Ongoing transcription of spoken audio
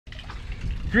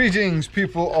Greetings,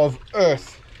 people of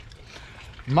Earth.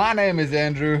 My name is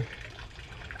Andrew,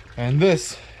 and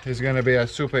this is going to be a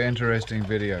super interesting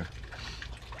video.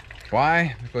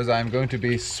 Why? Because I'm going to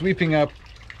be sweeping up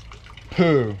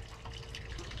poo.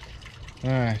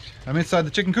 Alright, I'm inside the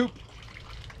chicken coop,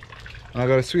 and I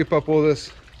got to sweep up all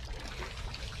this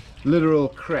literal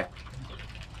crap.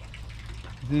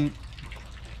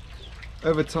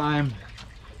 Over time,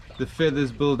 the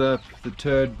feathers build up, the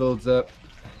turd builds up.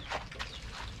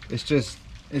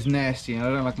 It's nasty, and I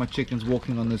don't like my chickens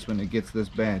walking on this when it gets this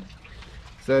bad.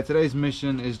 So today's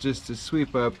mission is just to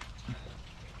sweep up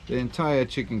the entire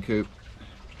chicken coop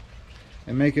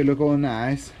and make it look all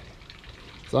nice.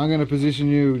 So I'm going to position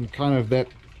you in kind of that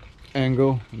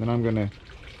angle, and then I'm going to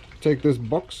take this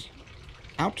box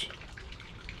out.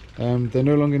 They're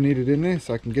no longer needed in there,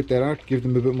 so I can get that out, give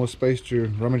them a bit more space to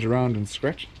rummage around and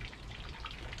scratch.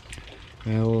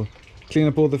 And we'll clean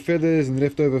up all the feathers and the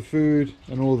leftover food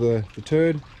and all the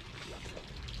turd.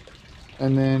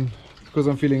 And then, because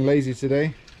I'm feeling lazy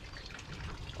today,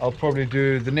 I'll probably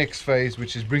do the next phase,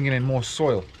 which is bringing in more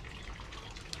soil.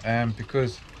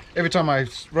 Because every time I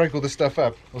rake all this stuff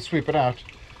up or sweep it out,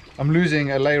 I'm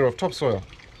losing a layer of topsoil.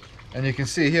 And you can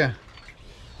see here,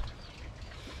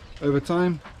 over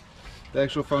time, the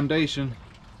actual foundation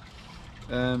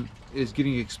is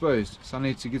getting exposed. So I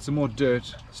need to get some more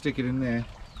dirt, stick it in there.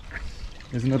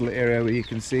 There's a little area where you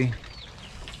can see,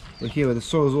 here where the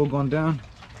soil's all gone down,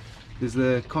 there's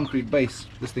the concrete base,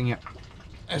 this thing here.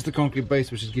 That's the concrete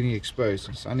base which is getting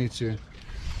exposed. So I need to,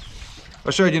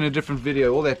 I showed you in a different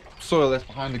video, all that soil that's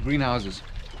behind the greenhouses.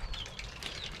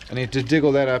 I need to dig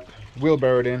all that up,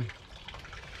 wheelbarrow it in,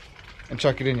 and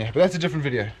chuck it in here. But that's a different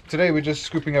video. Today we're just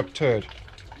scooping up turd.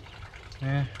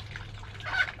 Yeah.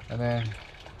 And then,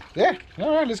 yeah,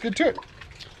 alright, let's get to it.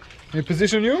 Let me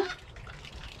position you.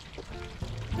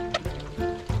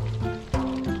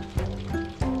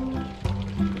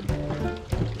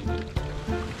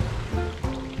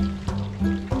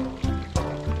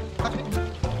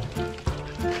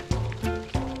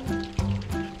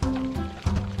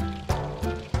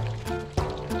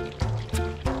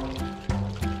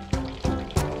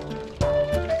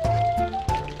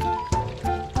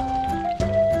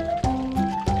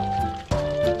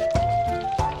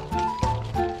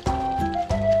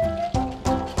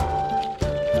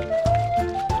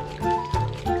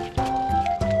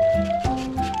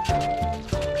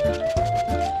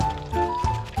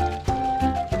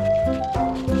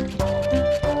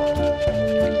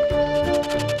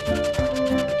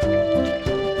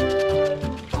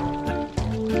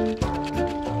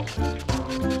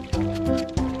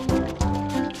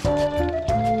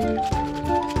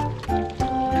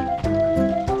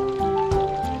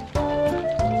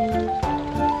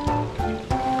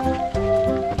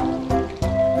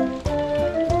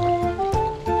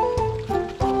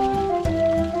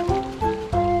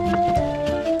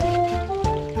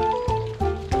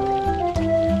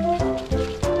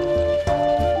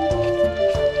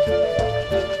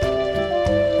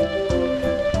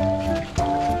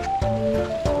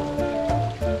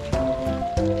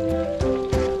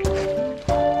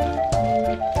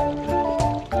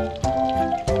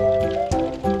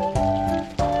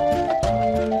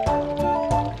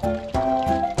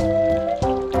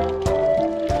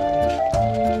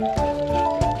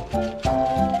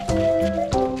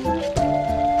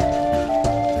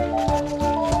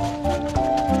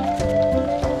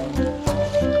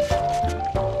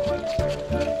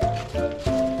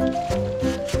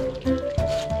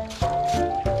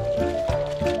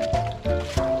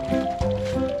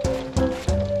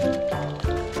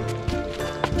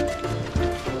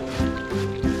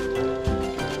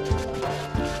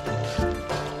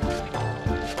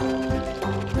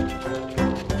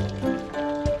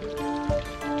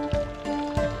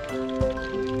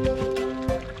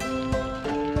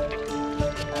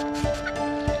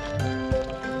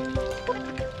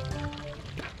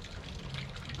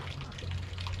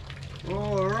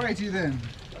 Alrighty then.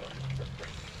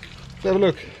 Let's have a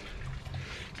look.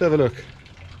 Let's have a look.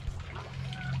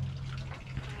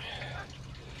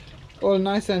 All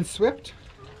nice and swept.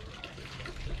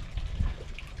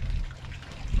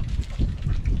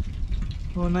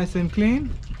 All nice and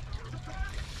clean.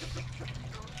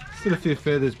 Still a few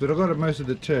feathers, but I got most of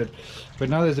the turd. But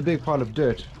now there's a big pile of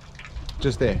dirt.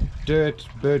 Just there. Dirt,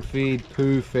 bird feed,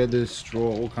 poo, feathers,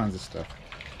 straw, all kinds of stuff.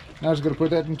 Now I'm just going to put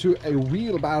that into a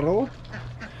wheelbarrow,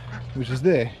 which is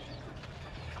there.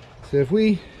 So if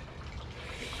I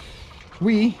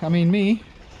mean me,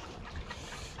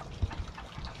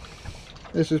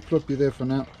 let's just plop you there for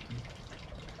now.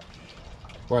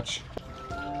 Watch.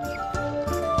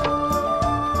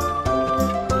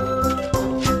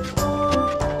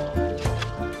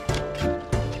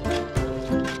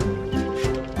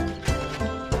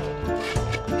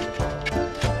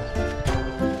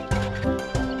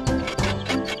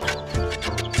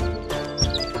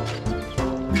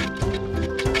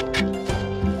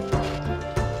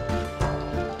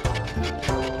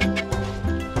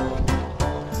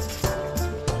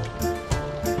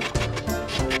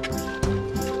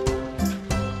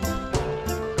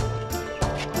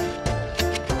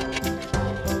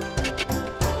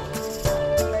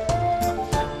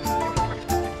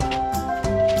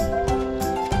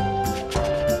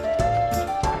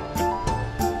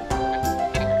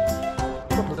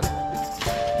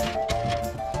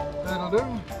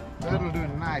 That'll do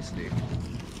nicely.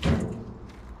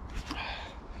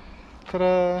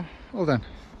 Ta-da! All done.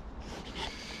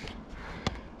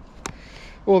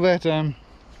 All that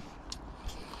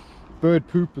bird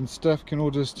poop and stuff can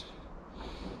all just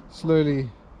slowly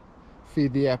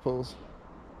feed the apples.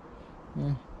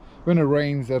 Yeah. When it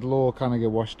rains, that'll all kind of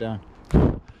get washed down.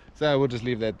 So we'll just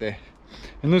leave that there.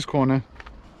 In this corner,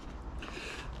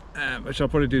 which I'll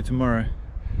probably do tomorrow,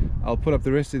 I'll put up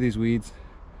the rest of these weeds,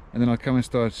 and then I'll come and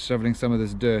start shoveling some of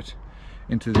this dirt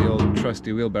into the old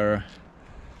trusty wheelbarrow,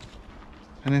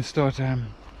 and then start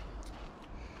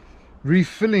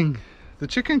refilling the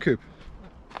chicken coop.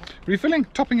 Refilling,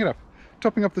 topping it up,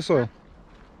 topping up the soil.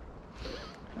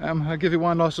 I'll give you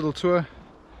one last little tour,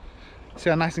 see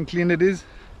how nice and clean it is,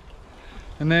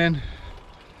 and then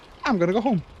I'm gonna go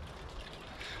home.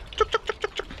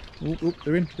 Oh,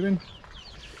 they're in, they're in.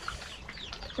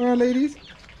 Alright ladies,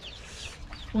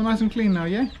 all nice and clean now,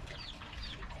 yeah?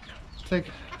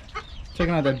 Taking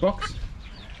out that box,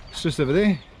 it's just over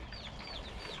there.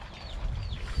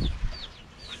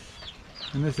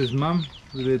 And this is mum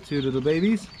with her two little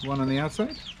babies, one on the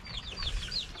outside.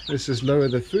 Let's just lower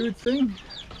the food thing.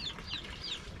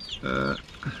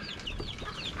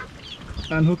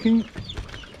 Unhooking,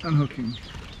 unhooking.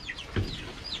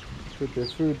 Put their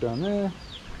food down there.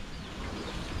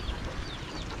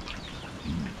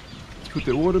 Put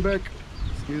their water back.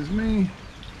 Excuse me.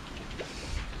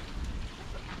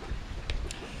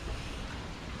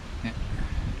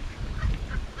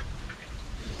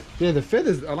 Yeah, the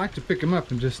feathers, I like to pick them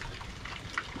up and just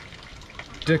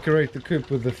decorate the coop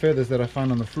with the feathers that I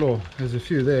found on the floor. There's a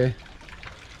few there,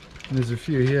 and there's a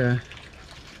few here.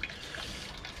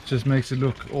 Just makes it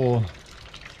look all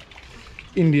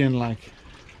Indian-like.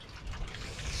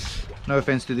 No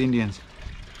offense to the Indians,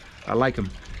 I like them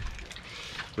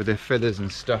with their feathers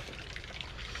and stuff.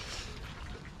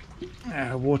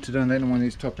 Water down that one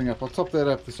is topping up. I'll top that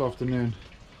up this afternoon.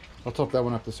 I'll top that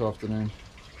one up this afternoon.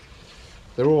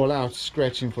 They're all out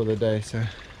scratching for the day, so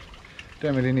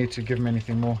don't really need to give them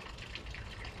anything more.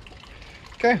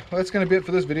 Okay, well that's going to be it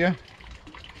for this video.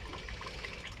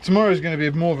 Tomorrow is going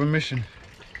to be more of a mission.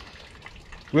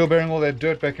 Wheelbarrowing all that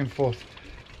dirt back and forth.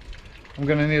 I'm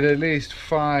going to need at least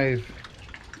five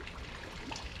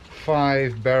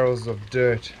barrels of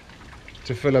dirt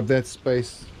to fill up that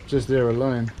space just there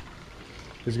alone.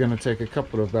 It's going to take a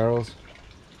couple of barrels,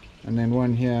 and then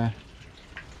one here.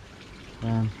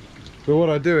 But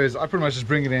what I do is I pretty much just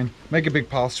bring it in, make a big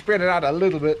pile, spread it out a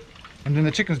little bit, and then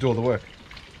the chickens do all the work.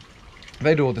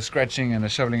 They do all the scratching and the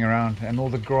shoveling around, and all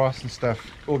the grass and stuff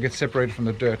all gets separated from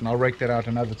the dirt, and I'll rake that out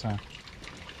another time.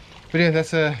 But yeah,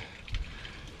 that's a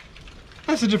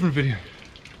different video.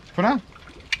 For now,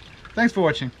 thanks for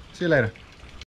watching. See you later.